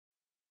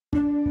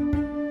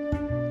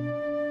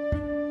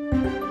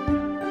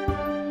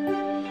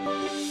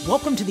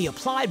Welcome to the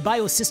Applied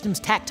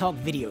Biosystems Taq Talk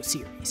video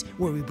series,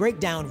 where we break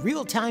down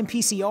real-time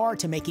PCR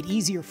to make it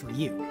easier for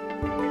you.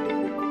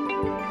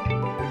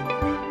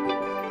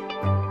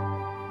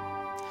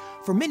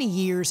 For many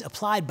years,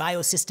 Applied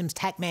Biosystems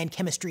TaqMan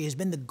chemistry has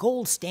been the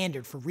gold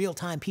standard for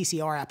real-time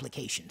PCR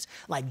applications,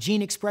 like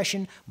gene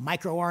expression,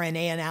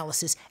 microRNA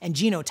analysis, and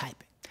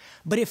genotyping.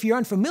 But if you're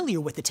unfamiliar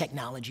with the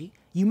technology,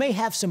 you may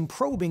have some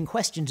probing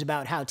questions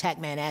about how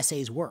TaqMan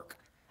assays work.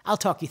 I'll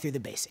talk you through the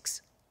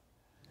basics.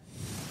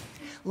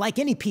 Like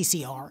any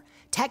PCR,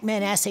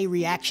 TaqMan assay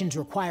reactions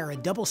require a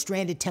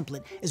double-stranded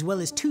template as well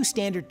as two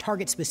standard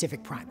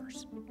target-specific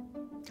primers.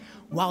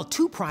 While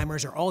two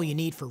primers are all you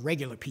need for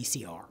regular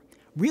PCR,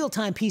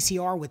 real-time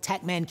PCR with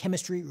TaqMan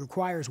chemistry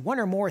requires one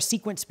or more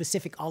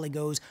sequence-specific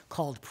oligos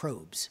called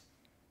probes.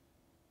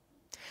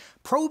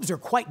 Probes are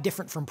quite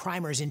different from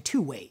primers in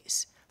two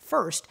ways.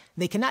 First,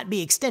 they cannot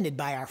be extended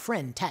by our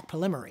friend Taq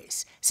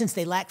polymerase, since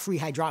they lack free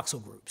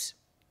hydroxyl groups.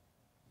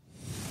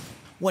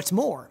 What's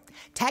more,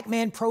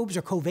 TaqMan probes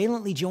are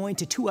covalently joined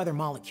to two other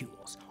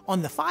molecules.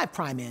 On the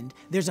 5' end,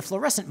 there's a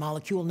fluorescent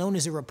molecule known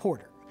as a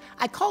reporter.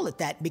 I call it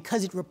that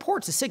because it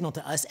reports a signal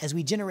to us as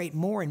we generate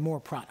more and more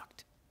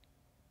product.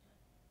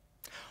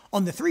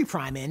 On the 3'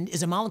 end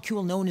is a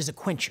molecule known as a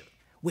quencher,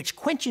 which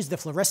quenches the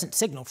fluorescent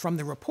signal from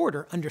the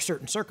reporter under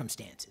certain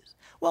circumstances.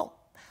 Well,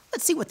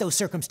 let's see what those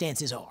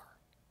circumstances are.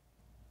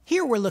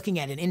 Here we're looking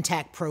at an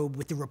intact probe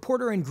with the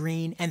reporter in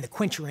green and the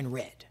quencher in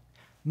red.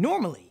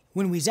 Normally,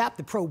 when we zap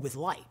the probe with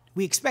light,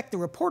 we expect the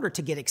reporter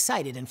to get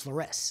excited and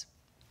fluoresce.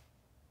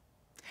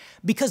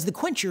 Because the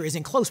quencher is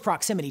in close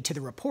proximity to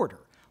the reporter,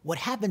 what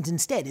happens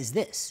instead is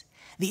this.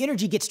 The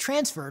energy gets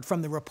transferred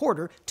from the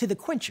reporter to the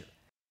quencher.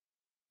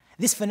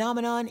 This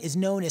phenomenon is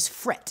known as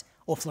FRET,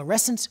 or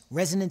fluorescence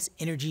resonance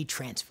energy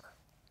transfer.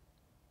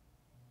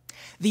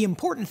 The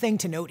important thing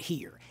to note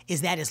here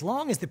is that as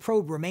long as the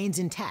probe remains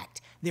intact,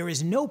 there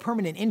is no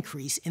permanent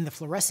increase in the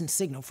fluorescence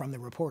signal from the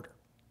reporter.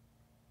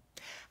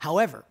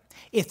 However,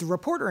 if the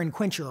reporter and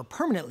quencher are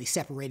permanently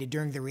separated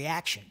during the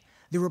reaction,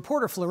 the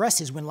reporter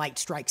fluoresces when light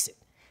strikes it.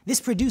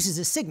 This produces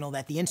a signal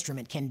that the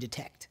instrument can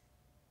detect.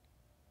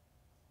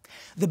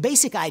 The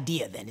basic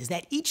idea, then, is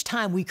that each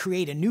time we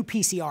create a new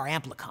PCR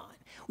amplicon,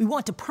 we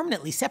want to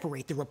permanently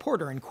separate the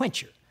reporter and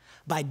quencher.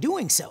 By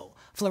doing so,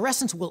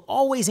 fluorescence will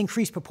always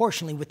increase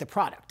proportionally with the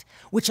product,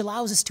 which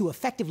allows us to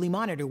effectively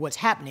monitor what's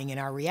happening in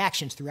our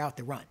reactions throughout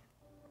the run.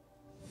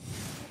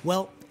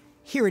 Well,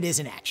 here it is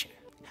in action.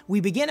 We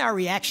begin our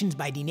reactions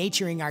by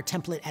denaturing our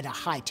template at a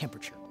high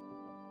temperature.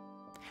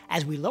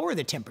 As we lower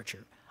the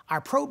temperature, our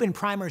probe and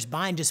primers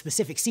bind to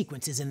specific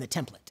sequences in the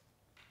template.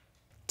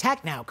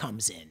 Taq now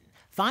comes in,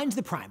 finds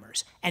the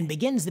primers, and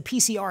begins the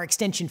PCR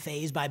extension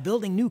phase by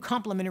building new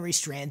complementary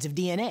strands of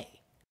DNA.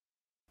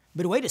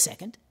 But wait a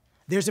second,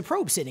 there's a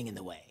probe sitting in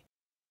the way.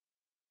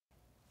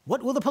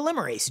 What will the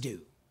polymerase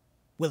do?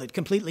 Will it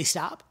completely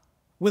stop?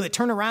 Will it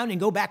turn around and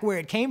go back where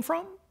it came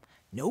from?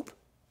 Nope,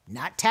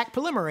 not Taq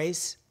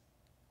polymerase.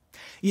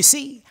 You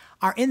see,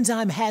 our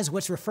enzyme has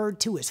what's referred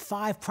to as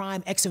 5'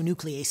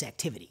 exonuclease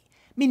activity,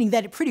 meaning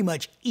that it pretty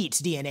much eats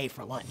DNA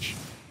for lunch.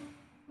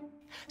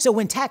 So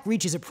when Taq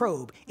reaches a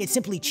probe, it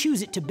simply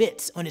chews it to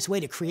bits on its way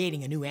to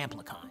creating a new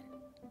amplicon.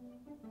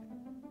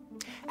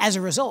 As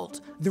a result,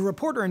 the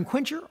reporter and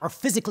quencher are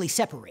physically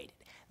separated.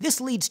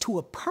 This leads to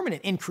a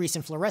permanent increase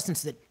in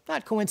fluorescence that,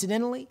 not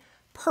coincidentally,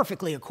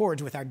 perfectly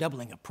accords with our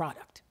doubling of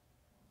product.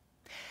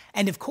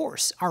 And of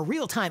course, our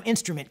real-time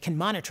instrument can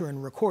monitor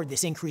and record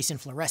this increase in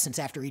fluorescence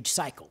after each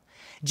cycle,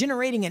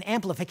 generating an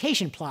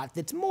amplification plot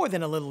that's more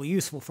than a little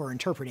useful for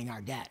interpreting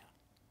our data.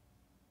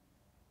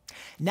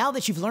 Now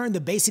that you've learned the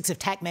basics of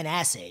TaqMan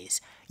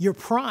assays, you're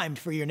primed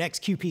for your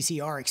next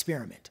qPCR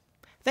experiment.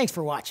 Thanks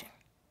for watching.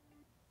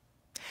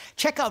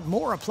 Check out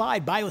more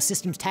Applied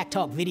Biosystems Taq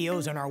Talk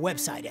videos on our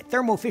website at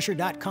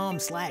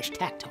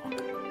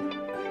thermofisher.com/taqtalk.